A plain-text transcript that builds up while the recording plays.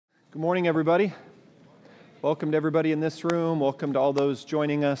Good morning, everybody. Welcome to everybody in this room. Welcome to all those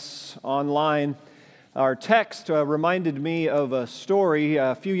joining us online. Our text reminded me of a story.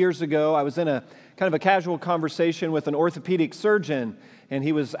 A few years ago, I was in a kind of a casual conversation with an orthopedic surgeon, and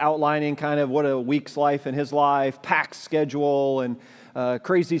he was outlining kind of what a week's life in his life, packed schedule, and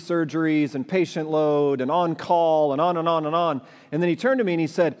crazy surgeries, and patient load, and on call, and on and on and on. And then he turned to me and he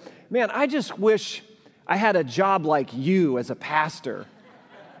said, "Man, I just wish I had a job like you as a pastor."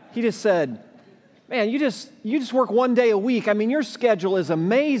 He just said, "Man, you just work one day a week. I mean, your schedule is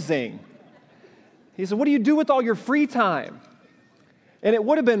amazing." He said, "What do you do with all your free time?" And it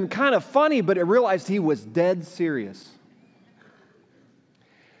would have been kind of funny, but I realized he was dead serious.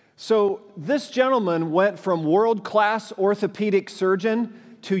 So this gentleman went from world-class orthopedic surgeon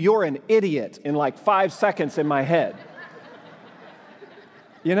to "you're an idiot" in like 5 seconds in my head.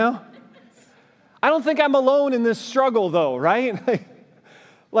 You know? I don't think I'm alone in this struggle though, right?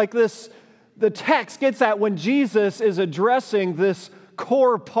 Like this, the text gets at when Jesus is addressing this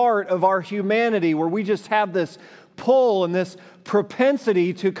core part of our humanity where we just have this pull and this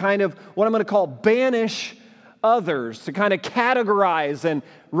propensity to kind of what I'm going to call banish others, to kind of categorize and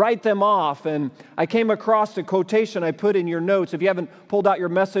write them off. And I came across a quotation I put in your notes. If you haven't pulled out your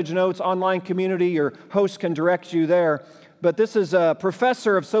message notes, online community, your host can direct you there. But this is a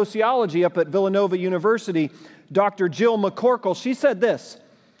professor of sociology up at Villanova University, Dr. Jill McCorkle. She said this: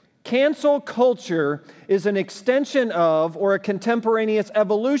 "Cancel culture is an extension of, or a contemporaneous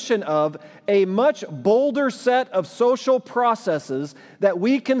evolution of, a much bolder set of social processes that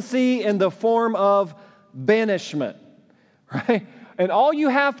we can see in the form of banishment." Right? And all you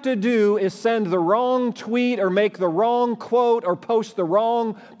have to do is send the wrong tweet or make the wrong quote or post the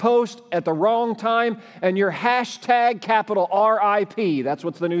wrong post at the wrong time, and you're hashtag capital RIP. That's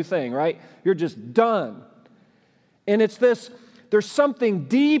what's the new thing, right? You're just done. And it's this, there's something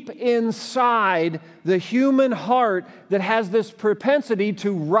deep inside the human heart that has this propensity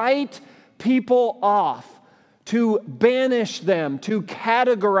to write people off, to banish them, to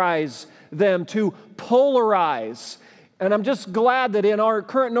categorize them, to polarize. And I'm just glad that in our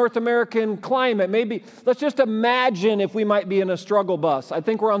current North American climate, maybe, let's just imagine if we might be in a struggle bus. I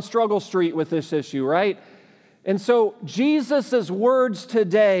think we're on Struggle Street with this issue, right? And so Jesus' words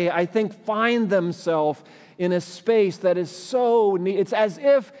today, I think, find themselves in a space that is so neat. It's as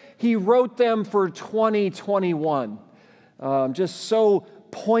if he wrote them for 2021, just so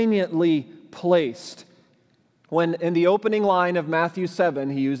poignantly placed. When in the opening line of Matthew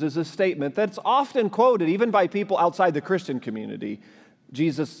 7, he uses a statement that's often quoted even by people outside the Christian community.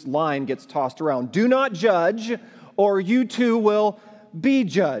 Jesus' line gets tossed around: "Do not judge, or you too will be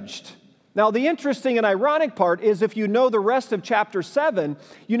judged." Now, the interesting and ironic part is if you know the rest of chapter 7,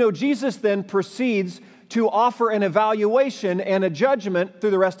 you know Jesus then proceeds to offer an evaluation and a judgment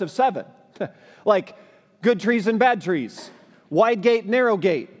through the rest of 7. Like good trees and bad trees, wide gate, narrow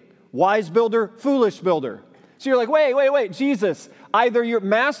gate, wise builder, foolish builder. So you're like, wait, Jesus, either your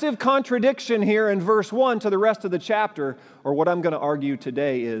massive contradiction here in verse 1 to the rest of the chapter, or what I'm going to argue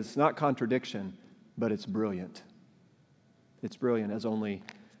today is not contradiction, but it's brilliant. It's brilliant, as only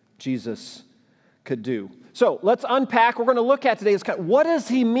Jesus could do. So let's unpack. We're going to look at today is what does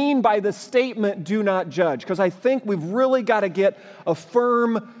he mean by the statement, "do not judge"? Because I think we've really got to get a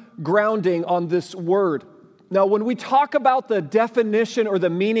firm grounding on this word. Now, when we talk about the definition or the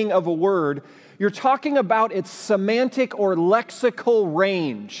meaning of a word, you're talking about its semantic or lexical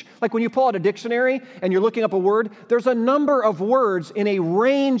range. Like when you pull out a dictionary and you're looking up a word, there's a number of words in a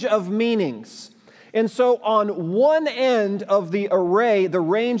range of meanings. And so on one end of the array, the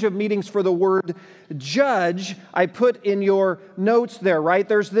range of meanings for the word judge, I put in your notes there, right?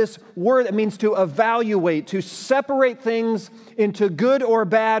 There's this word that means to evaluate, to separate things into good or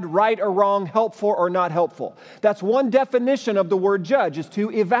bad, right or wrong, helpful or not helpful. That's one definition of the word judge, is to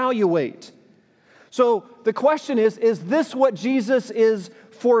evaluate. So the question is this what Jesus is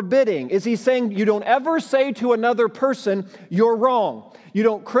forbidding? Is he saying you don't ever say to another person, "You're wrong"? You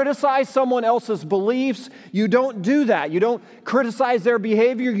don't criticize someone else's beliefs. You don't do that. You don't criticize their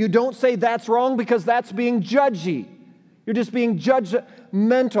behavior. You don't say that's wrong because that's being judgy. You're just being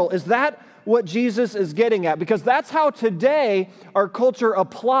judgmental. Is that what Jesus is getting at? Because that's how today our culture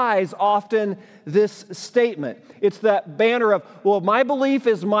applies often this statement. It's that banner of, well, my belief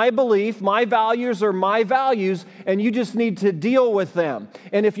is my belief, my values are my values, and you just need to deal with them.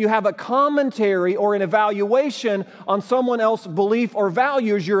 And if you have a commentary or an evaluation on someone else's belief or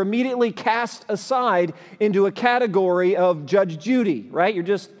values, you're immediately cast aside into a category of Judge Judy, right? You're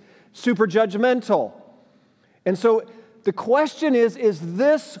just super judgmental. And so the question is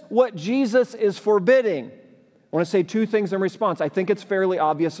this what Jesus is forbidding? I want to say two things in response. I think it's fairly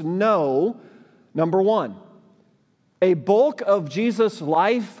obvious. No. Number one, a bulk of Jesus'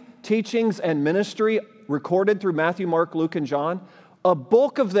 life, teachings, and ministry recorded through Matthew, Mark, Luke, and John, a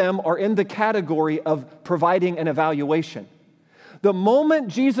bulk of them are in the category of providing an evaluation. The moment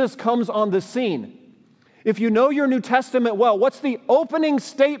Jesus comes on the scene, if you know your New Testament well, what's the opening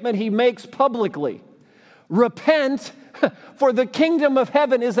statement he makes publicly? Repent, for the kingdom of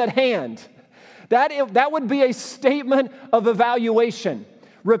heaven is at hand. That would be a statement of evaluation.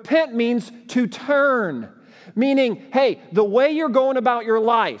 Repent means to turn, meaning, hey, the way you're going about your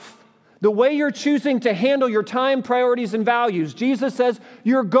life, the way you're choosing to handle your time, priorities, and values, Jesus says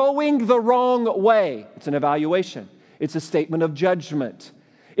you're going the wrong way. It's an evaluation. It's a statement of judgment.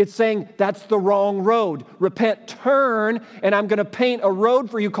 It's saying that's the wrong road. Repent, turn, and I'm going to paint a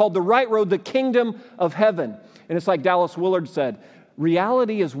road for you called the right road, the kingdom of heaven. And it's like Dallas Willard said,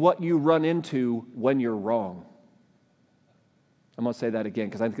 reality is what you run into when you're wrong. I'm going to say that again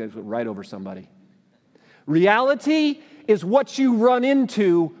because I think that's right over somebody. Reality is what you run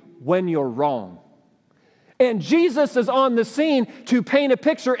into when you're wrong. And Jesus is on the scene to paint a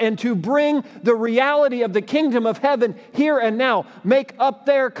picture and to bring the reality of the kingdom of heaven here and now. Make up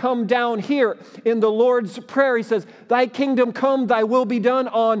there, come down here. In the Lord's Prayer, he says, thy kingdom come, thy will be done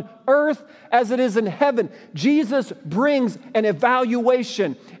on earth as it is in heaven. Jesus brings an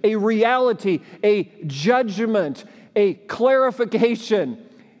evaluation, a reality, a judgment, a clarification.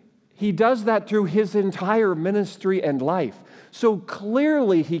 He does that through his entire ministry and life. So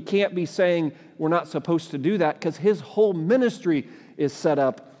clearly he can't be saying we're not supposed to do that because his whole ministry is set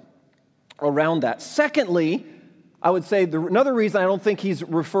up around that. Secondly, I would say another reason I don't think he's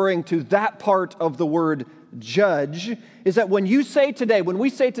referring to that part of the word judge is that when we say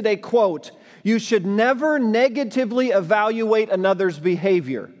today, quote, you should never negatively evaluate another's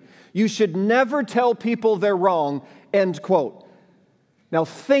behavior. You should never tell people they're wrong, end quote. Now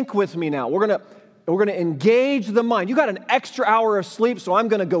think with me now. We're going to engage the mind. You got an extra hour of sleep, so I'm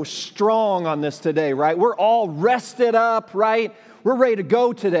going to go strong on this today, right? We're all rested up, right? We're ready to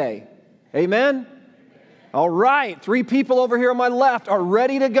go today. Amen? All right. 3 people over here on my left are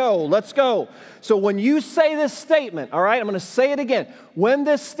ready to go. Let's go. So when you say this statement, all right, I'm going to say it again.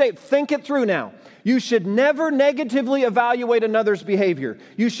 Think it through now. You should never negatively evaluate another's behavior.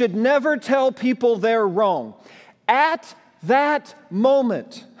 You should never tell people they're wrong. At that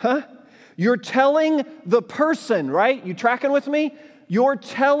moment, you're telling the person, right? You tracking with me? You're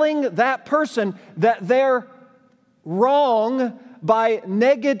telling that person that they're wrong by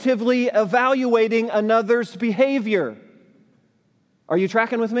negatively evaluating another's behavior. Are you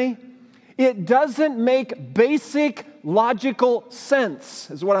tracking with me? It doesn't make basic logical sense,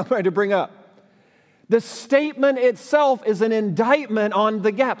 is what I'm trying to bring up. The statement itself is an indictment on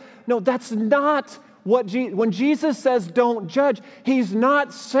the gap. No, that's not when Jesus says don't judge, he's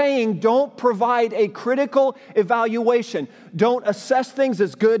not saying don't provide a critical evaluation. Don't assess things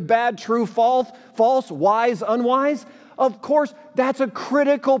as good, bad, true, false, wise, unwise. Of course, that's a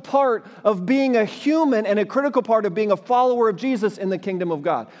critical part of being a human and a critical part of being a follower of Jesus in the kingdom of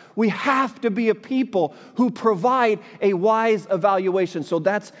God. We have to be a people who provide a wise evaluation. So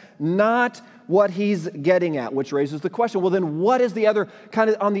that's not what he's getting at, which raises the question, well, then what is the other kind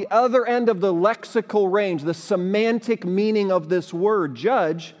of on the other end of the lexical range, the semantic meaning of this word,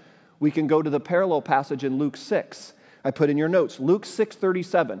 judge? We can go to the parallel passage in Luke 6. I put in your notes, Luke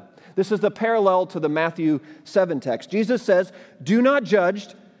 6:37. This is the parallel to the Matthew 7 text. Jesus says, do not judge,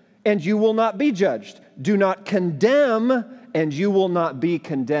 and you will not be judged. Do not condemn, and you will not be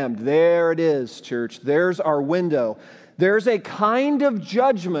condemned. There it is, church. There's our window. There's a kind of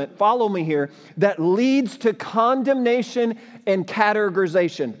judgment, follow me here, that leads to condemnation and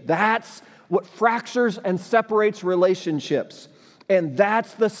categorization. That's what fractures and separates relationships. And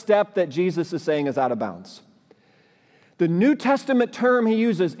that's the step that Jesus is saying is out of bounds. The New Testament term he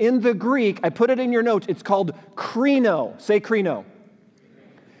uses in the Greek, I put it in your notes, it's called krino. Say krino.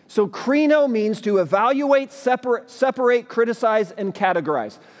 So krino means to evaluate, separate, criticize, and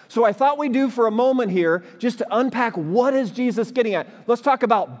categorize. So I thought we'd do for a moment here, just to unpack what is Jesus getting at. Let's talk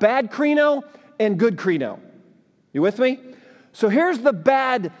about bad krino and good krino. You with me? So here's the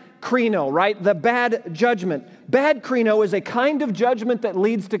bad krino, right? The bad judgment. Bad krino is a kind of judgment that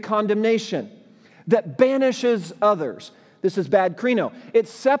leads to condemnation, that banishes others. This is bad krino. It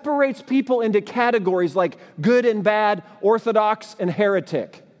separates people into categories like good and bad, orthodox and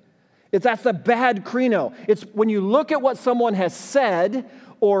heretic. That's the bad krino. It's when you look at what someone has said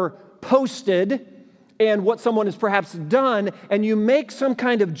or posted and what someone has perhaps done, and you make some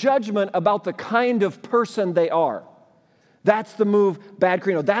kind of judgment about the kind of person they are. That's the move, bad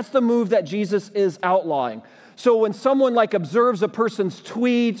krino. That's the move that Jesus is outlawing. So when someone like observes a person's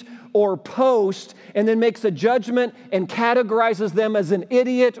tweet or post and then makes a judgment and categorizes them as an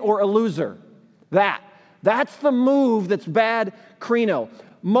idiot or a loser, that's the move that's bad krino.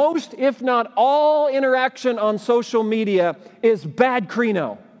 Most, if not all, interaction on social media is bad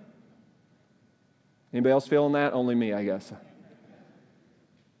krino. Anybody else feeling that? Only me, I guess.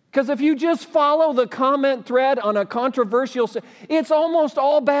 Because if you just follow the comment thread on a controversial, it's almost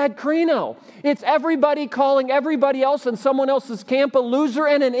all bad krino. It's everybody calling everybody else in someone else's camp a loser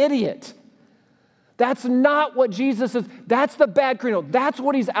and an idiot. That's not what Jesus is. That's the bad krino. That's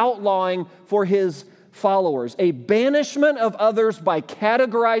what he's outlawing for his followers. A banishment of others by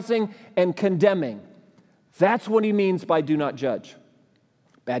categorizing and condemning. That's what he means by do not judge.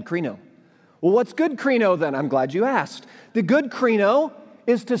 Bad krino. Well, what's good krino then? I'm glad you asked. The good krino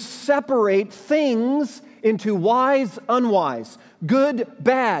is to separate things into wise, unwise, good,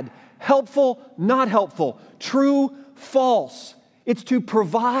 bad, helpful, not helpful, true, false. It's to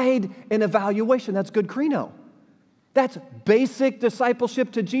provide an evaluation. That's good krino. That's basic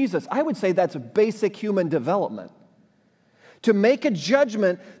discipleship to Jesus. I would say that's basic human development. To make a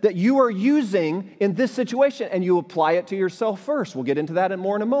judgment that you are using in this situation, and you apply it to yourself first. We'll get into that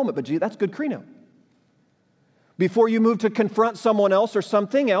more in a moment, but that's good krino. Before you move to confront someone else or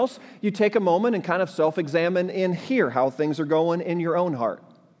something else, you take a moment and kind of self-examine and hear how things are going in your own heart.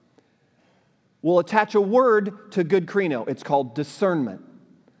 We'll attach a word to good krino. It's called discernment.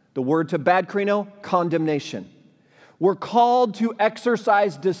 The word to bad krino, condemnation. We're called to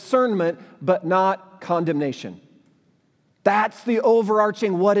exercise discernment, but not condemnation. That's the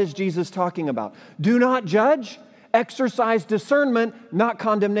overarching, what is Jesus talking about? Do not judge. Exercise discernment, not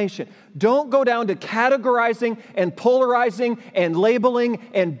condemnation. Don't go down to categorizing and polarizing and labeling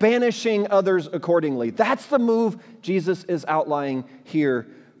and banishing others accordingly. That's the move Jesus is outlining here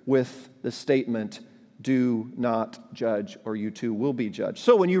with the statement, do not judge, or you too will be judged.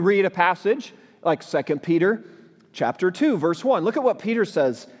 So when you read a passage like 2 Peter chapter 2, verse 1, look at what Peter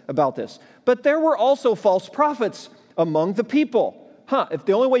says about this. But there were also false prophets among the people. If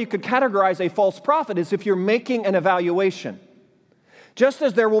the only way you could categorize a false prophet is if you're making an evaluation. Just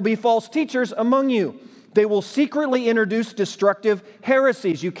as there will be false teachers among you. They will secretly introduce destructive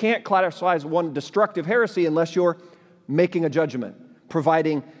heresies. You can't classify as one destructive heresy unless you're making a judgment,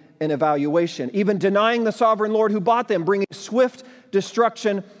 providing an evaluation, even denying the sovereign Lord who bought them, bringing swift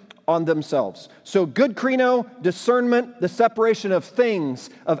destruction on themselves. So good krino, discernment, the separation of things,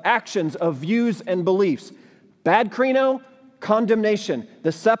 of actions, of views and beliefs. Bad krino, condemnation,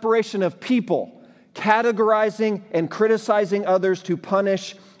 the separation of people, categorizing and criticizing others to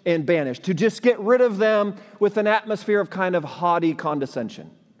punish and banish, to just get rid of them with an atmosphere of kind of haughty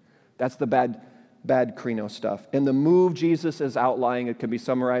condescension. That's the bad krino stuff. And the move Jesus is outlining, it can be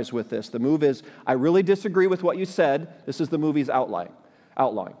summarized with this. The move is, I really disagree with what you said. This is the move he's outlining.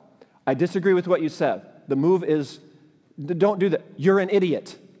 I disagree with what you said. The move is, don't do that. You're an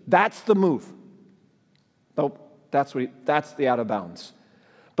idiot. That's the move. Oh, that's the out of bounds.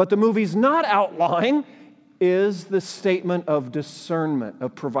 But the move he's not outlining is the statement of discernment,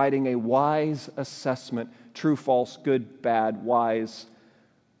 of providing a wise assessment, true, false, good, bad, wise,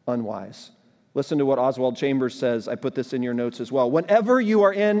 unwise. Listen to what Oswald Chambers says. I put this in your notes as well. Whenever you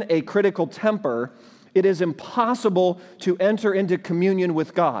are in a critical temper, it is impossible to enter into communion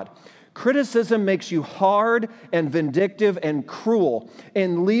with God. Criticism makes you hard and vindictive and cruel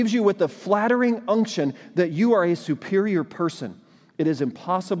and leaves you with the flattering unction that you are a superior person. It is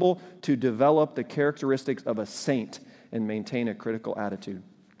impossible to develop the characteristics of a saint and maintain a critical attitude.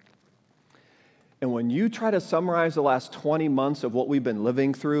 And when you try to summarize the last 20 months of what we've been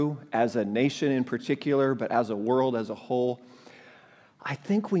living through as a nation in particular, but as a world as a whole, I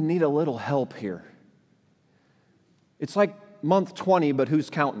think we need a little help here. It's like month 20, but who's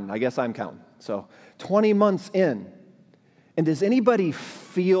counting? I guess I'm counting. So 20 months in. And does anybody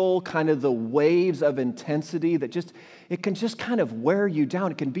feel kind of the waves of intensity that it can just kind of wear you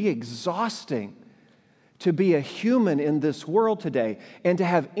down? It can be exhausting to be a human in this world today and to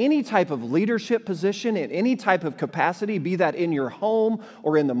have any type of leadership position in any type of capacity, be that in your home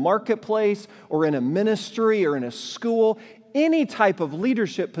or in the marketplace or in a ministry or in a school. Any type of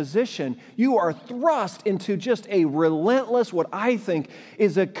leadership position, you are thrust into just a relentless, what I think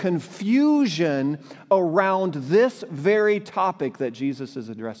is a confusion around this very topic that Jesus is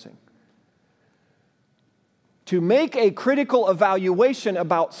addressing. To make a critical evaluation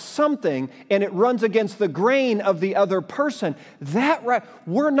about something and it runs against the grain of the other person,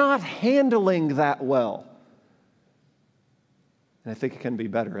 we're not handling that well. And I think it can be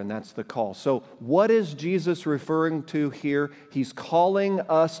better, and that's the call. So what is Jesus referring to here? He's calling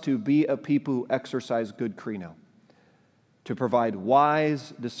us to be a people who exercise good krino, to provide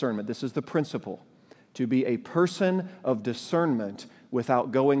wise discernment. This is the principle, to be a person of discernment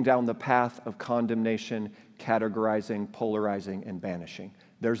without going down the path of condemnation, categorizing, polarizing, and banishing.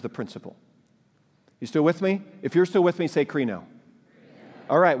 There's the principle. You still with me? If you're still with me, say krino.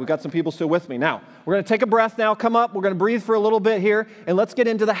 All right, we've got some people still with me. Now, we're going to take a breath now, come up, we're going to breathe for a little bit here, and let's get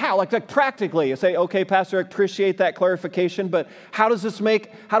into the how. Like practically, you say, okay, Pastor, I appreciate that clarification, but how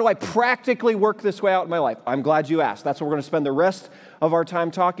do I practically work this way out in my life? I'm glad you asked. That's what we're going to spend the rest of our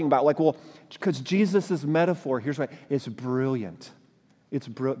time talking about. Like, well, because Jesus' metaphor, here's why, it's brilliant.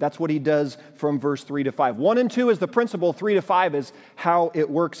 That's what he does from verse 3 to 5. 1 and 2 is the principle. 3 to 5 is how it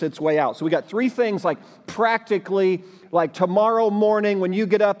works its way out. So we got three things like practically, like tomorrow morning when you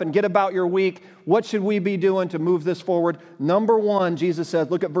get up and get about your week, what should we be doing to move this forward? Number one, Jesus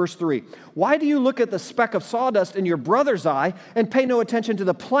says, look at verse 3. Why do you look at the speck of sawdust in your brother's eye and pay no attention to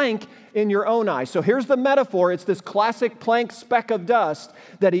the plank in your own eye? So here's the metaphor. It's this classic plank speck of dust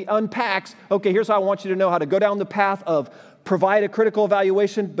that he unpacks. Okay, here's how I want you to know how to go down the path of provide a critical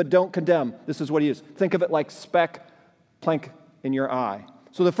evaluation, but don't condemn. This is what he is. Think of it like speck, plank in your eye.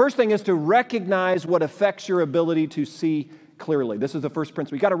 So the first thing is to recognize what affects your ability to see clearly. This is the first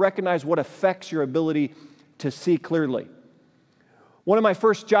principle. You've got to recognize what affects your ability to see clearly. One of my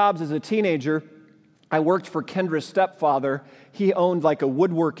first jobs as a teenager, I worked for Kendra's stepfather. He owned like a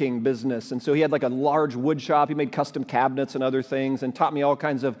woodworking business, and so he had like a large wood shop. He made custom cabinets and other things and taught me all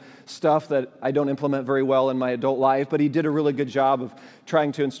kinds of stuff that I don't implement very well in my adult life, but he did a really good job of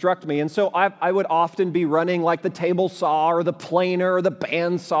trying to instruct me. And so I would often be running like the table saw or the planer or the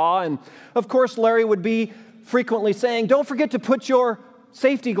band saw, and of course Larry would be frequently saying, don't forget to put your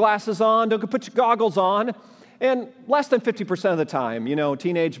safety glasses on, don't put your goggles on. And less than 50% of the time,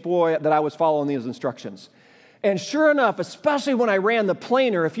 teenage boy, that I was following these instructions. And sure enough, especially when I ran the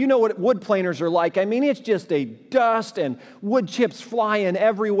planer, if you know what wood planers are like, I mean, it's just a dust and wood chips flying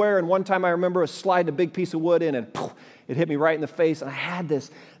everywhere. And one time I remember sliding a big piece of wood in and poof, it hit me right in the face. And I had this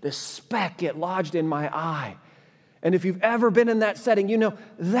speck get lodged in my eye. And if you've ever been in that setting, you know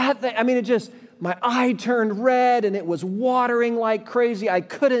that thing, I mean, my eye turned red and it was watering like crazy. I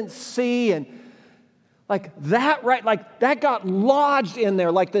couldn't see, and that got lodged in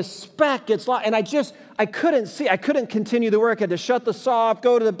there, like this speck gets lodged, and I couldn't see. I couldn't continue the work. I had to shut the saw off,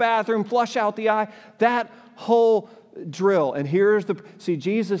 go to the bathroom, flush out the eye, that whole drill. And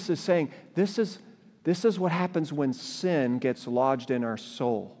Jesus is saying, this is what happens when sin gets lodged in our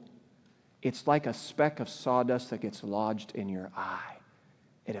soul. It's like a speck of sawdust that gets lodged in your eye.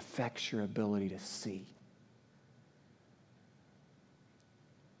 It affects your ability to see.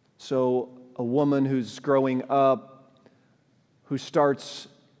 So a woman who's growing up, who starts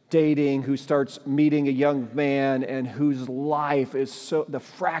dating, who starts meeting a young man, and whose life is the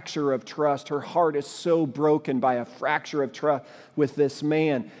fracture of trust, her heart is so broken by a fracture of trust with this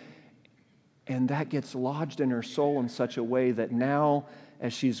man. And that gets lodged in her soul in such a way that now,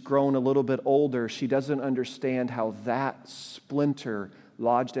 as she's grown a little bit older, she doesn't understand how that splinter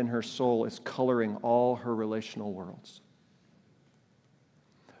lodged in her soul is coloring all her relational worlds.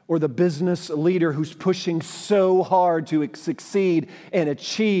 Or the business leader who's pushing so hard to succeed and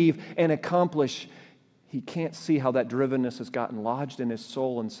achieve and accomplish, he can't see how that drivenness has gotten lodged in his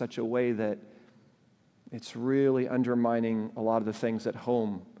soul in such a way that it's really undermining a lot of the things at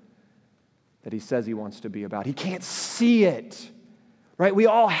home that he says he wants to be about. He can't see it, right? We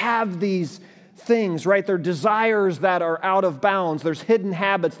all have these things, right? They're desires that are out of bounds. There's hidden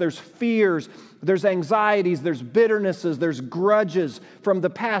habits, there's fears, there's anxieties, there's bitternesses, there's grudges from the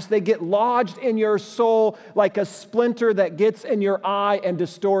past. They get lodged in your soul like a splinter that gets in your eye and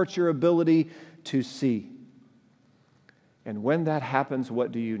distorts your ability to see. And when that happens,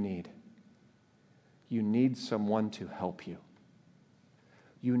 what do you need? You need someone to help you.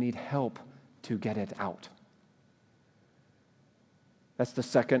 You need help to get it out. That's the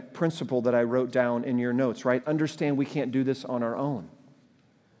second principle that I wrote down in your notes, right? Understand we can't do this on our own.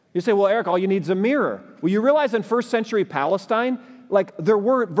 You say, well, Eric, all you need is a mirror. Well, you realize in first century Palestine, there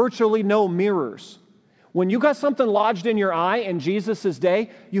were virtually no mirrors. When you got something lodged in your eye in Jesus' day,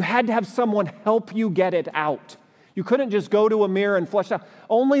 you had to have someone help you get it out. You couldn't just go to a mirror and flush it out.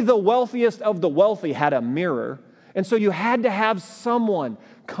 Only the wealthiest of the wealthy had a mirror. And so you had to have someone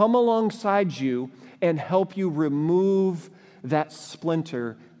come alongside you and help you remove that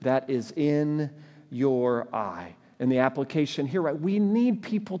splinter that is in your eye. And the application here, right? We need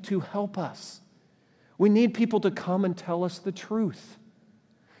people to help us. We need people to come and tell us the truth,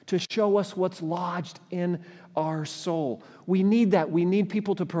 to show us what's lodged in our soul. We need that. We need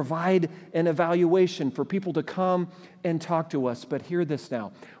people to provide an evaluation, for people to come and talk to us. But hear this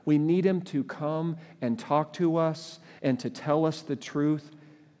now. We need Him to come and talk to us and to tell us the truth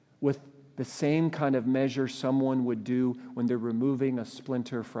with the same kind of measure someone would do when they're removing a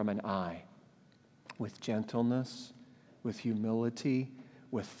splinter from an eye. With gentleness, with humility,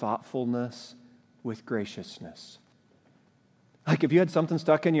 with thoughtfulness, with graciousness. Like if you had something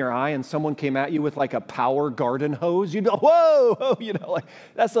stuck in your eye and someone came at you with like a power garden hose, you'd go, whoa, like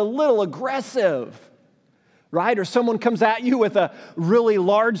that's a little aggressive, right? Or someone comes at you with a really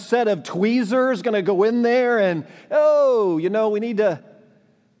large set of tweezers, going to go in there and, we need to,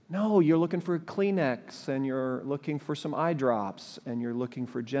 no, you're looking for a Kleenex and you're looking for some eye drops and you're looking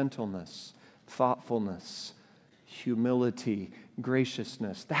for gentleness, thoughtfulness, humility,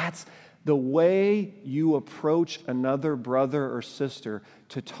 graciousness. That's the way you approach another brother or sister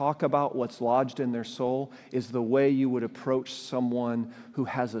to talk about what's lodged in their soul is the way you would approach someone who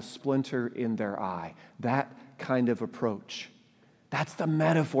has a splinter in their eye. That kind of approach. That's the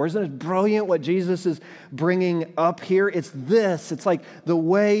metaphor. Isn't it brilliant what Jesus is bringing up here? It's this. It's like the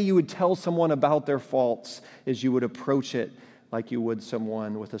way you would tell someone about their faults is you would approach it like you would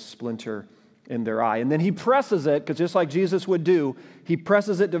someone with a splinter in their eye. And then he presses it, because just like Jesus would do, he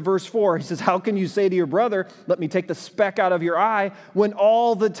presses it to verse 4. He says, how can you say to your brother, let me take the speck out of your eye, when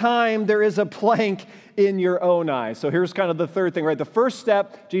all the time there is a plank in your own eye? So here's kind of the third thing, right? The first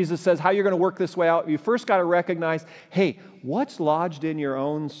step, Jesus says, how you're going to work this way out, you first got to recognize, hey, what's lodged in your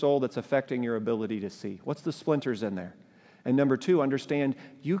own soul that's affecting your ability to see? What's the splinters in there? And number two, understand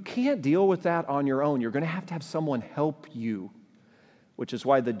you can't deal with that on your own. You're going to have someone help you. Which is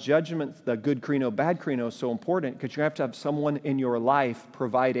why the judgment, the good krino, bad krino is so important, because you have to have someone in your life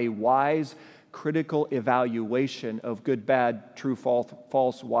provide a wise, critical evaluation of good, bad, true,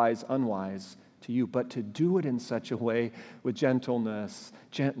 false, wise, unwise to you, but to do it in such a way with gentleness,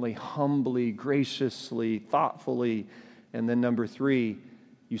 gently, humbly, graciously, thoughtfully. And then number three,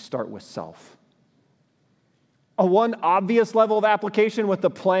 you start with self. One obvious level of application with the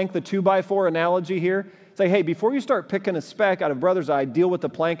plank, the 2x4 analogy here, say, hey, before you start picking a speck out of brother's eye, deal with the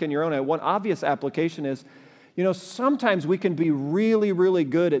plank in your own eye. One obvious application is, sometimes we can be really, really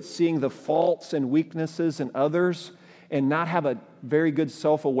good at seeing the faults and weaknesses in others and not have a very good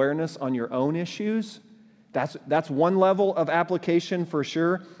self-awareness on your own issues. That's one level of application for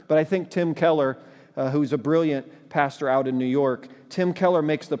sure. But I think Tim Keller, who's a brilliant pastor out in New York, Tim Keller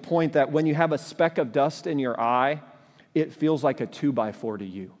makes the point that when you have a speck of dust in your eye, it feels like a 2x4 to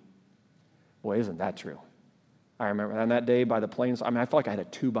you. Boy, isn't that true? I remember on that day by the plains, I felt like I had a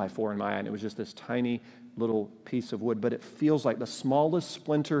 2x4 in my eye, and it was just this tiny little piece of wood, but it feels like the smallest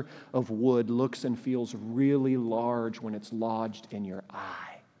splinter of wood looks and feels really large when it's lodged in your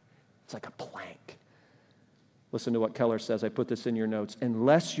eye. It's like a plank. Listen to what Keller says. I put this in your notes.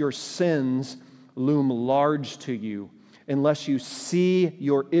 Unless your sins loom large to you, unless you see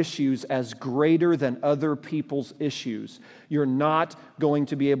your issues as greater than other people's issues, you're not going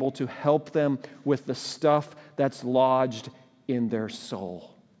to be able to help them with the stuff that's lodged in their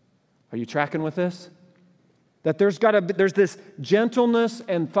soul. Are you tracking with this? That there's this gentleness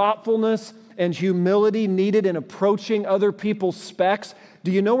and thoughtfulness and humility needed in approaching other people's specks.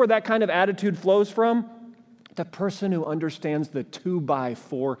 Do you know where that kind of attitude flows from? The person who understands the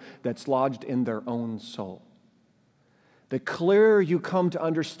 2x4 that's lodged in their own soul. The clearer you come to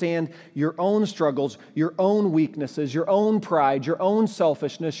understand your own struggles, your own weaknesses, your own pride, your own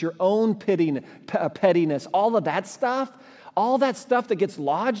selfishness, your own pettiness, all that stuff that gets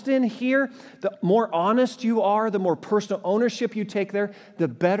lodged in here, the more honest you are, the more personal ownership you take there, the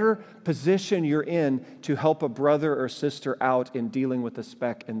better position you're in to help a brother or sister out in dealing with the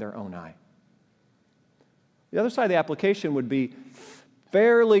speck in their own eye. The other side of the application would be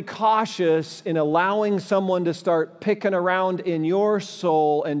fairly cautious in allowing someone to start picking around in your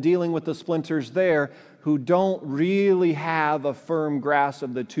soul and dealing with the splinters there who don't really have a firm grasp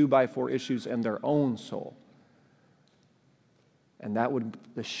of the 2x4 issues in their own soul. And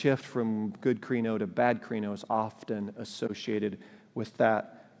the shift from good krino to bad krino is often associated with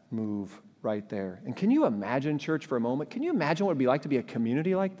that move right there. And can you imagine, church, for a moment, can you imagine what it would be like to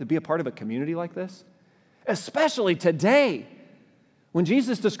be a part of a community like this? Especially today, when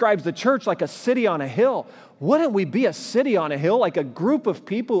Jesus describes the church like a city on a hill. Wouldn't we be a city on a hill, like a group of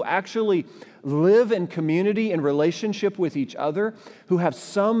people who actually live in community and relationship with each other, who have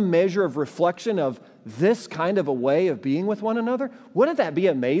some measure of reflection of this kind of a way of being with one another? Wouldn't that be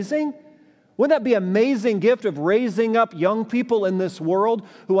amazing? Wouldn't that be an amazing gift of raising up young people in this world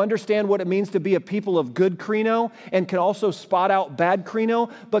who understand what it means to be a people of good krino and can also spot out bad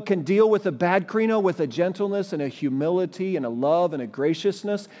krino, but can deal with the bad krino with a gentleness and a humility and a love and a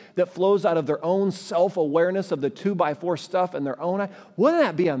graciousness that flows out of their own self-awareness of the 2x4 stuff in their own eye? Wouldn't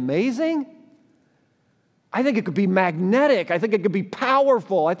that be amazing? I think it could be magnetic. I think it could be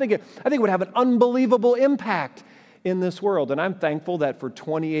powerful. I think it would have an unbelievable impact in this world. And I'm thankful that for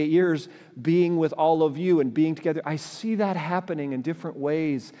 28 years being with all of you and being together, I see that happening in different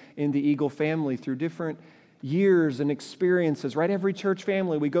ways in the Eagle family through different years and experiences, right? Every church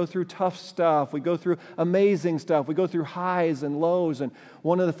family, we go through tough stuff. We go through amazing stuff. We go through highs and lows. And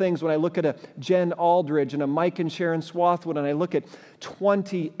one of the things when I look at a Jen Aldridge and a Mike and Sharon Swathwood, and I look at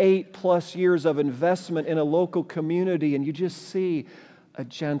 28 plus years of investment in a local community, and you just see a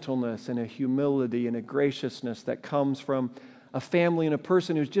gentleness and a humility and a graciousness that comes from a family and a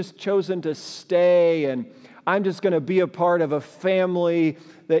person who's just chosen to stay, and I'm just going to be a part of a family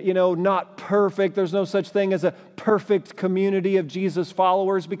that, not perfect. There's no such thing as a perfect community of Jesus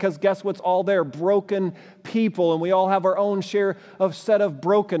followers, because guess what's all there? Broken people, and we all have our own set of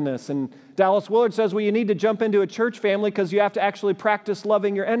brokenness. And Dallas Willard says, well, you need to jump into a church family because you have to actually practice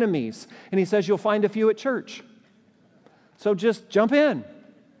loving your enemies. And he says you'll find a few at church. So just jump in.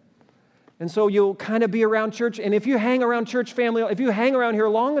 And so you'll kind of be around church. And if you hang around church family, if you hang around here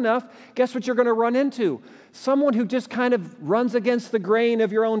long enough, guess what you're going to run into? Someone who just kind of runs against the grain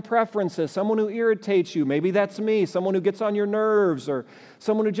of your own preferences. Someone who irritates you. Maybe that's me. Someone who gets on your nerves, or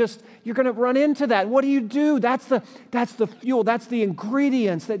someone who you're going to run into that. What do? That's the fuel. That's the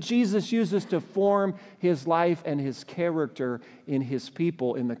ingredients that Jesus uses to form his life and his character in his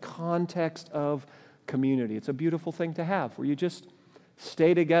people in the context of community. It's a beautiful thing to have, where you just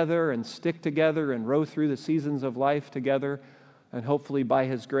stay together and stick together and row through the seasons of life together, and hopefully by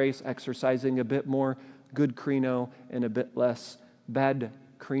his grace exercising a bit more good krino and a bit less bad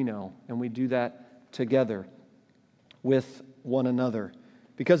krino. And we do that together with one another.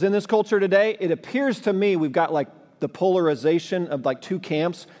 Because in this culture today, it appears to me we've got like the polarization of like two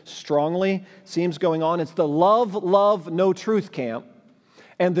camps strongly seems going on. It's the love, no truth camp,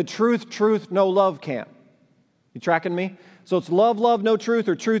 and the truth, no love camp. You tracking me? So it's love, no truth,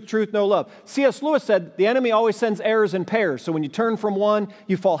 or truth, no love. C.S. Lewis said the enemy always sends errors in pairs. So when you turn from one,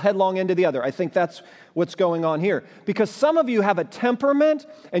 you fall headlong into the other. I think that's what's going on here. Because some of you have a temperament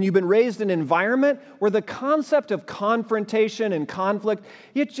and you've been raised in an environment where the concept of confrontation and conflict,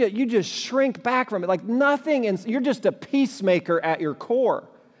 you just shrink back from it like nothing. And you're just a peacemaker at your core.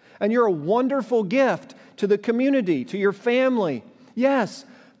 And you're a wonderful gift to the community, to your family. Yes,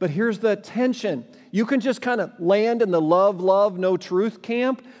 but here's the tension. You can just kind of land in the love, no truth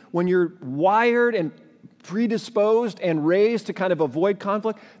camp when you're wired and predisposed and raised to kind of avoid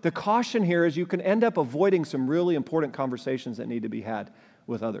conflict. The caution here is you can end up avoiding some really important conversations that need to be had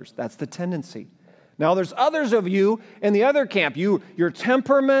with others. That's the tendency. Now, there's others of you in the other camp. Your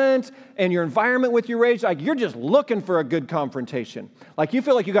temperament and your environment with your raised, like you're just looking for a good confrontation. Like you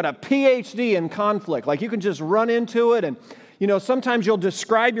feel like you got a PhD in conflict. Like you can just run into it. And sometimes you'll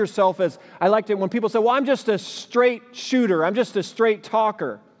describe yourself as, I like it when people say, well, I'm just a straight shooter. I'm just a straight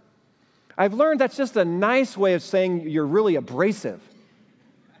talker. I've learned that's just a nice way of saying you're really abrasive.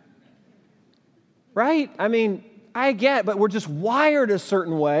 Right? I mean, I get, but we're just wired a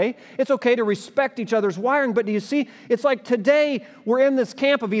certain way. It's okay to respect each other's wiring, but do you see, it's like today we're in this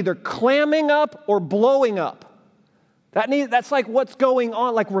camp of either clamming up or blowing up. That's like what's going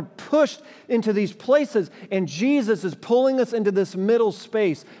on, like we're pushed into these places, and Jesus is pulling us into this middle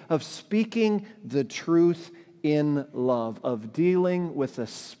space of speaking the truth in love, of dealing with a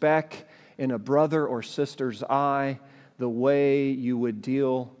speck in a brother or sister's eye the way you would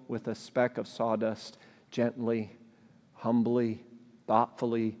deal with a speck of sawdust, gently, humbly,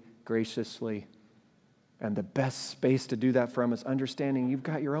 thoughtfully, graciously. And the best space to do that from is understanding you've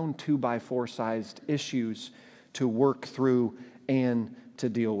got your own 2x4 sized issues to work through and to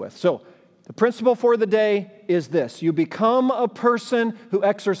deal with. So the principle for the day is this. You become a person who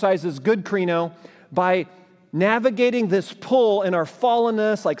exercises good krino by navigating this pull in our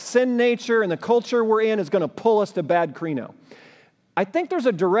fallenness, like sin nature and the culture we're in is going to pull us to bad krino. I think there's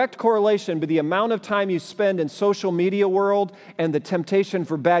a direct correlation between the amount of time you spend in social media world and the temptation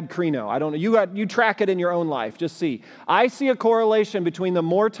for bad krino. I don't know. You track it in your own life. Just see. I see a correlation between the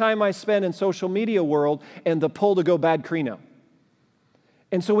more time I spend in social media world and the pull to go bad krino.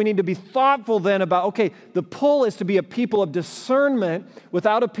 And so we need to be thoughtful then about, okay, the pull is to be a people of discernment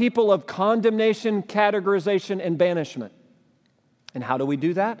without a people of condemnation, categorization, and banishment. And how do we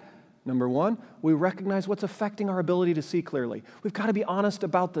do that? Number one, we recognize what's affecting our ability to see clearly. We've got to be honest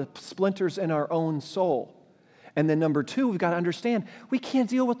about the splinters in our own soul. And then number two, we've got to understand we can't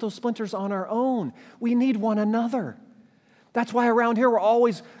deal with those splinters on our own. We need one another. That's why around here we're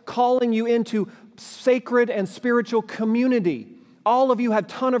always calling you into sacred and spiritual community. All of you have a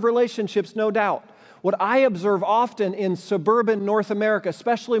ton of relationships, no doubt. What I observe often in suburban North America,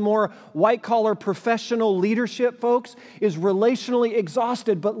 especially more white-collar professional leadership folks, is relationally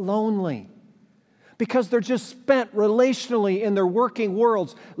exhausted but lonely. Because they're just spent relationally in their working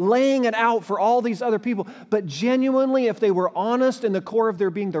worlds, laying it out for all these other people. But genuinely, if they were honest in the core of their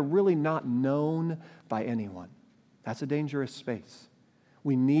being, they're really not known by anyone. That's a dangerous space.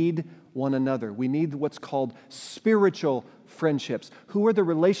 We need one another. We need what's called spiritual friendships. Who are the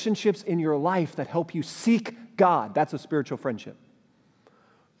relationships in your life that help you seek God? That's a spiritual friendship.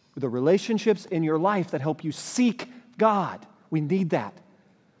 The relationships in your life that help you seek God. We need that.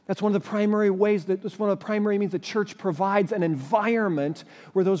 That's one of the primary ways, that's one of the primary means the church provides an environment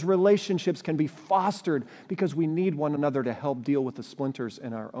where those relationships can be fostered because we need one another to help deal with the splinters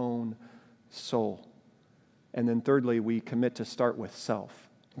in our own soul. And then thirdly, we commit to start with self.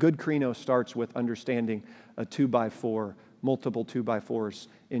 Good Kreno starts with understanding a 2x4, multiple 2x4s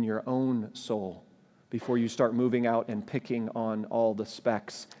in your own soul before you start moving out and picking on all the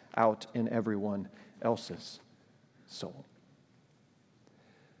specks out in everyone else's soul.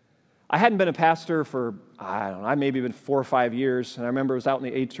 I hadn't been a pastor for, I maybe been 4 or 5 years, and I remember it was out in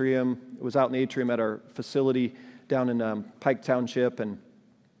the atrium. It was out in the atrium at our facility down in Pike Township, and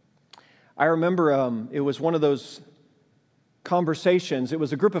I remember it was one of those conversations. It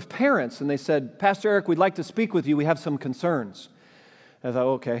was a group of parents, and they said, Pastor Eric, we'd like to speak with you. We have some concerns. I thought,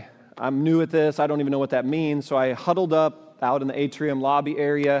 okay, I'm new at this. I don't even know what that means. So I huddled up out in the atrium lobby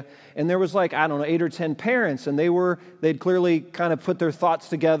area, and there was 8 or 10 parents, and they'd clearly kind of put their thoughts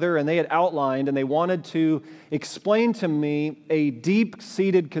together, and they had outlined, and they wanted to explain to me a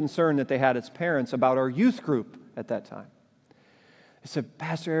deep-seated concern that they had as parents about our youth group at that time. They said,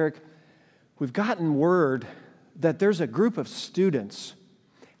 Pastor Eric, we've gotten word that there's a group of students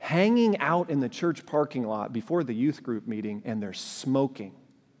hanging out in the church parking lot before the youth group meeting, and they're smoking.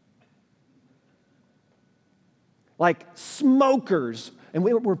 Like smokers. And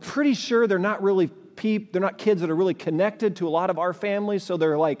we're pretty sure they're not kids that are really connected to a lot of our families, so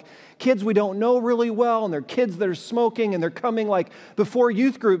they're like kids we don't know really well, and they're kids that are smoking, and they're coming before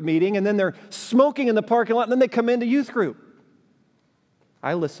youth group meeting, and then they're smoking in the parking lot, and then they come into youth group.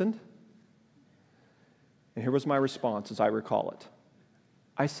 I listened. And here was my response as I recall it.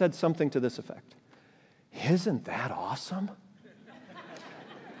 I said something to this effect. Isn't that awesome?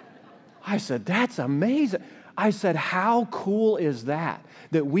 I said, that's amazing. I said, how cool is that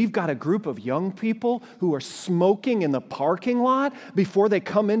we've got a group of young people who are smoking in the parking lot before they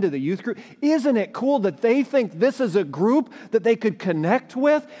come into the youth group? Isn't it cool that they think this is a group that they could connect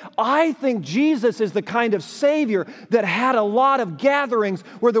with? I think Jesus is the kind of Savior that had a lot of gatherings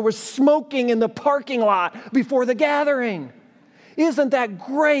where there was smoking in the parking lot before the gathering. Isn't that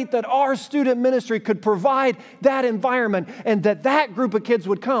great that our student ministry could provide that environment and that group of kids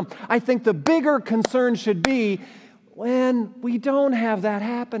would come? I think the bigger concern should be when we don't have that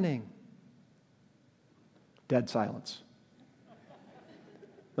happening. Dead silence.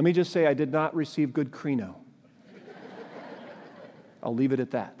 Let me just say I did not receive good Kreno. I'll leave it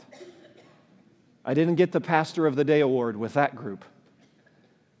at that. I didn't get the Pastor of the Day award with that group.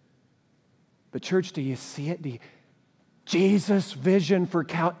 But church, do you see it? Jesus' vision for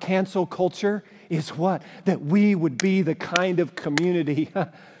cancel culture is what? That we would be the kind of community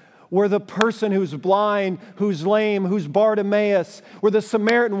where the person who's blind, who's lame, who's Bartimaeus, where the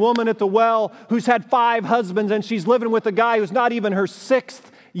Samaritan woman at the well who's had 5 husbands and she's living with a guy who's not even her 6th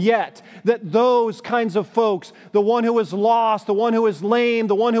yet, that those kinds of folks, the one who is lost, the one who is lame,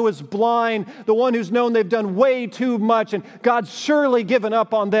 the one who is blind, the one who's known they've done way too much and God's surely given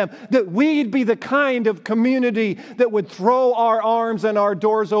up on them, that we'd be the kind of community that would throw our arms and our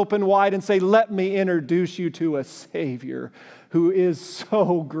doors open wide and say, let me introduce you to a Savior who is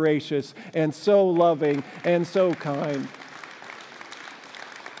so gracious and so loving and so kind.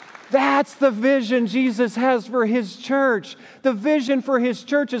 That's the vision Jesus has for His church. The vision for His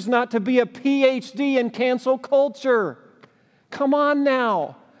church is not to be a PhD in cancel culture. Come on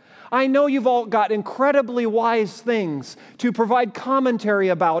now. I know you've all got incredibly wise things to provide commentary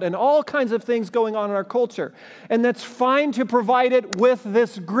about and all kinds of things going on in our culture. And that's fine to provide it with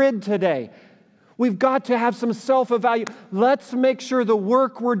this grid today. We've got to have some self-evaluation. Let's make sure the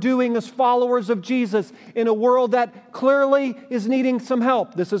work we're doing as followers of Jesus in a world that clearly is needing some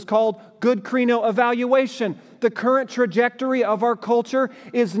help. This is called good Kreno evaluation. The current trajectory of our culture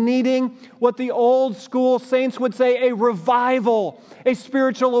is needing what the old school saints would say, a revival, a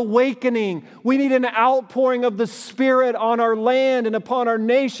spiritual awakening. We need an outpouring of the Spirit on our land and upon our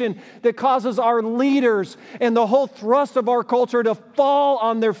nation that causes our leaders and the whole thrust of our culture to fall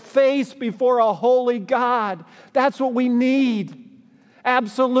on their face before a holy God. That's what we need.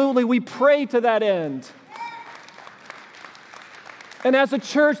 Absolutely, we pray to that end. And as a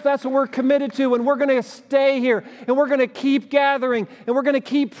church, that's what we're committed to, and we're going to stay here, and we're going to keep gathering, and we're going to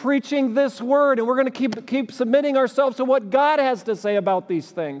keep preaching this word, and we're going to keep submitting ourselves to what God has to say about these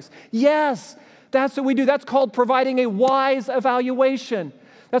things. Yes, that's what we do. That's called providing a wise evaluation.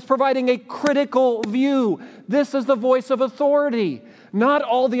 That's providing a critical view. This is the voice of authority, not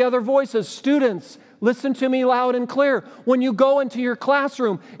all the other voices. Students, listen to me loud and clear. When you go into your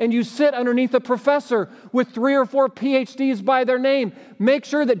classroom and you sit underneath a professor with 3 or 4 PhDs by their name, make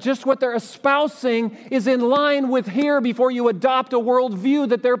sure that just what they're espousing is in line with here before you adopt a worldview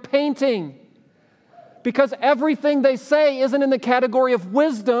that they're painting. Because everything they say isn't in the category of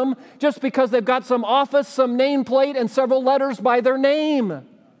wisdom just because they've got some office, some nameplate, and several letters by their name.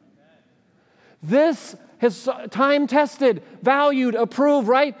 This is time-tested, valued, approved,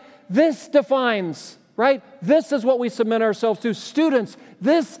 right? This defines, right? This is what we submit ourselves to. Students,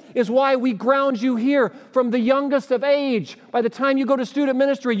 this is why we ground you here from the youngest of age. By the time you go to student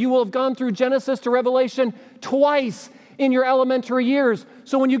ministry, you will have gone through Genesis to Revelation twice in your elementary years.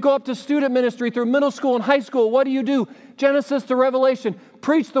 So when you go up to student ministry through middle school and high school, what do? Genesis to Revelation.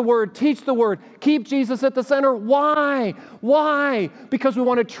 Preach the word, teach the word, keep Jesus at the center. Why? Why? Because we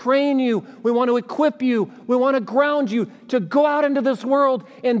want to train you, we want to equip you, we want to ground you to go out into this world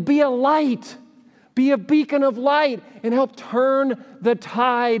and be a light, be a beacon of light, and help turn the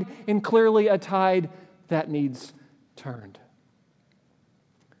tide, and clearly a tide that needs turned.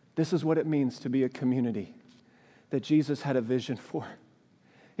 This is what it means to be a community that Jesus had a vision for.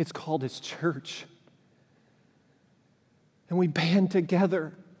 It's called His church. And we band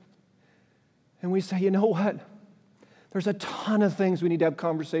together and we say, you know what? There's a ton of things we need to have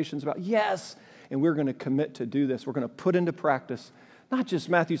conversations about. Yes, and we're going to commit to do this. We're going to put into practice, not just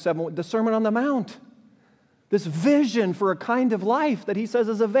Matthew 7, the Sermon on the Mount. This vision for a kind of life that He says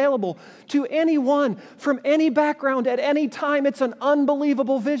is available to anyone from any background at any time. It's an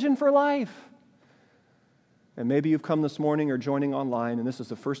unbelievable vision for life. And maybe you've come this morning or joining online, and this is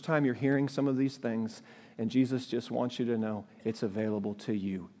the first time you're hearing some of these things, and Jesus just wants you to know it's available to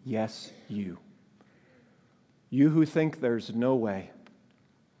you. Yes, you. You who think there's no way,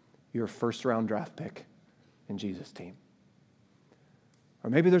 you're a first-round draft pick in Jesus' team. Or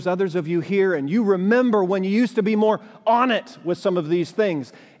maybe there's others of you here, and you remember when you used to be more on it with some of these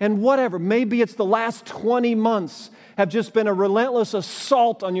things. And whatever, maybe it's the last 20 months have just been a relentless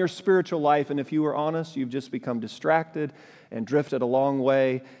assault on your spiritual life. And if you were honest, you've just become distracted and drifted a long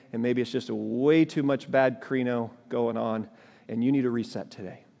way. And maybe it's just a way too much bad crino going on. And you need a reset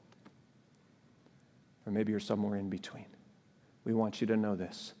today. Or maybe you're somewhere in between. We want you to know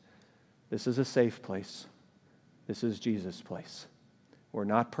this. This is a safe place. This is Jesus' place. We're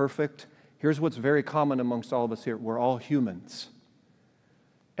not perfect. Here's what's very common amongst all of us here. We're all humans.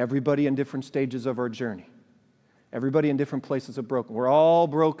 Everybody in different stages of our journey. Everybody in different places of broken. We're all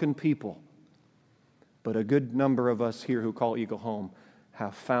broken people. But a good number of us here who call Eagle home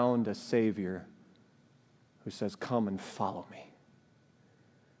have found a Savior who says, come and follow me.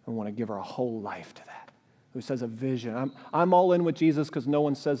 I want to give our whole life to that. Who says a vision. I'm all in with Jesus because no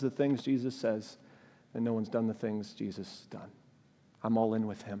one says the things Jesus says, and no one's done the things Jesus has done. I'm all in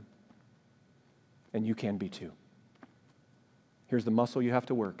with Him. And you can be too. Here's the muscle you have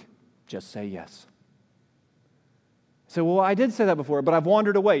to work. Just say yes. So, well, I did say that before, but I've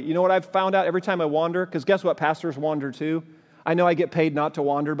wandered away. You know what I've found out every time I wander? Because guess what? Pastors wander too. I know I get paid not to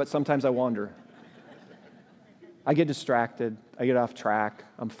wander, but sometimes I wander. I get distracted. I get off track.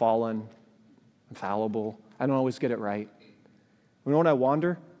 I'm fallen. I'm fallible. I don't always get it right. You know when I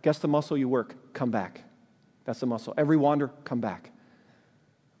wander? Guess the muscle you work. Come back. That's the muscle. Every wander, come back.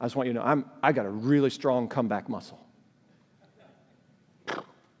 I just want you to know, I got a really strong comeback muscle.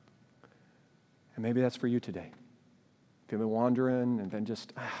 And maybe that's for you today. If you've been wandering and then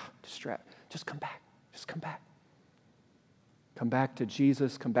just distract, just come back. Just come back. Come back to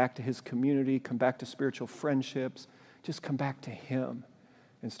Jesus. Come back to His community. Come back to spiritual friendships. Just come back to Him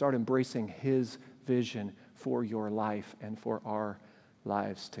and start embracing His vision for your life and for our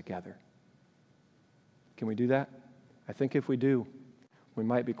lives together. Can we do that? I think if we do, we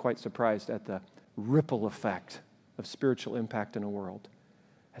might be quite surprised at the ripple effect of spiritual impact in a world.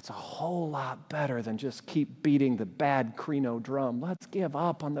 It's a whole lot better than just keep beating the bad crino drum. Let's give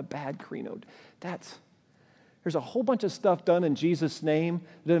up on the bad crino. There's a whole bunch of stuff done in Jesus' name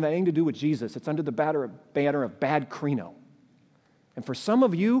that doesn't have anything to do with Jesus. It's under the banner of bad Crino. And for some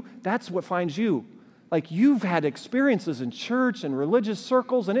of you, that's what finds you. Like you've had experiences in church and religious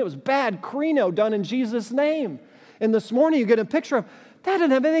circles, and it was bad Crino done in Jesus' name. And this morning you get a picture of, that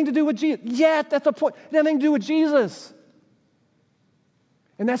didn't have anything to do with Jesus. Yet, that's the point. It had nothing to do with Jesus.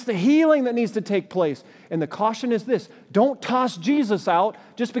 And that's the healing that needs to take place. And the caution is this: don't toss Jesus out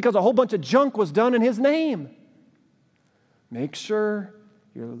just because a whole bunch of junk was done in his name. Make sure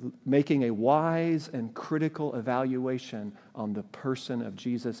you're making a wise and critical evaluation on the person of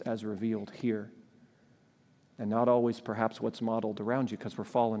Jesus as revealed here. And not always perhaps what's modeled around you, because we're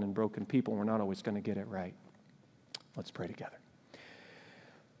fallen and broken people and we're not always going to get it right. Let's pray together.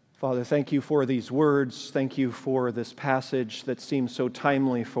 Father, thank you for these words. Thank you for this passage that seems so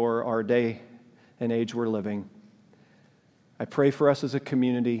timely for our day and age we're living. I pray for us as a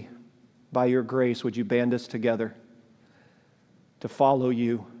community. By your grace, would you band us together to follow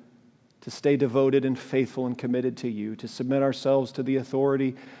you, to stay devoted and faithful and committed to you, to submit ourselves to the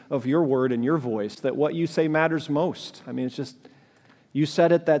authority of your word and your voice, that what you say matters most. I mean, it's just, you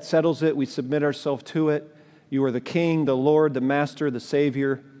said it, that settles it. We submit ourselves to it. You are the King, the Lord, the Master, the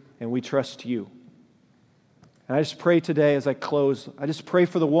Savior, and we trust you. And I just pray today as I close, I just pray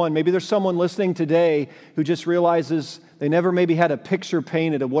for the one, maybe there's someone listening today who just realizes they never maybe had a picture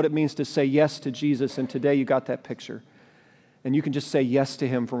painted of what it means to say yes to Jesus, and today you got that picture. And you can just say yes to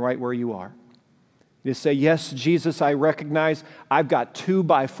him from right where you are. You say, yes, Jesus, I recognize I've got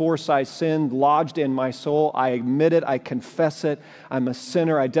 2x4 size sin lodged in my soul. I admit it. I confess it. I'm a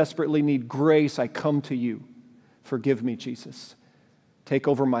sinner. I desperately need grace. I come to you. Forgive me, Jesus. Take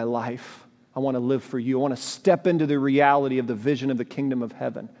over my life. I want to live for you. I want to step into the reality of the vision of the kingdom of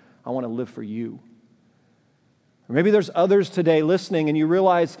heaven. I want to live for you. Or maybe there's others today listening and you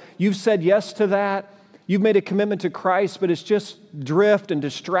realize you've said yes to that. You've made a commitment to Christ, but it's just drift and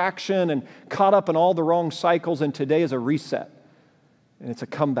distraction and caught up in all the wrong cycles, and today is a reset. And it's a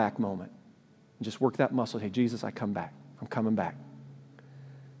comeback moment. And just work that muscle. Hey, Jesus, I come back. I'm coming back.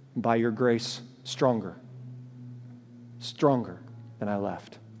 And by your grace, stronger than I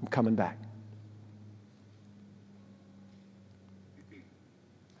left. I'm coming back.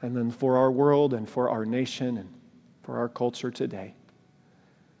 And then for our world and for our nation and for our culture today,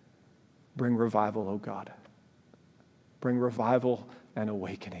 bring revival, oh God. Bring revival and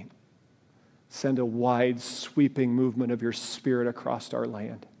awakening. Send a wide, sweeping movement of your Spirit across our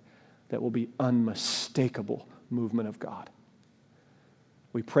land that will be unmistakable movement of God.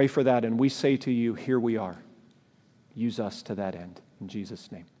 We pray for that, and we say to you, here we are. Use us to that end. In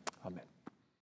Jesus' name.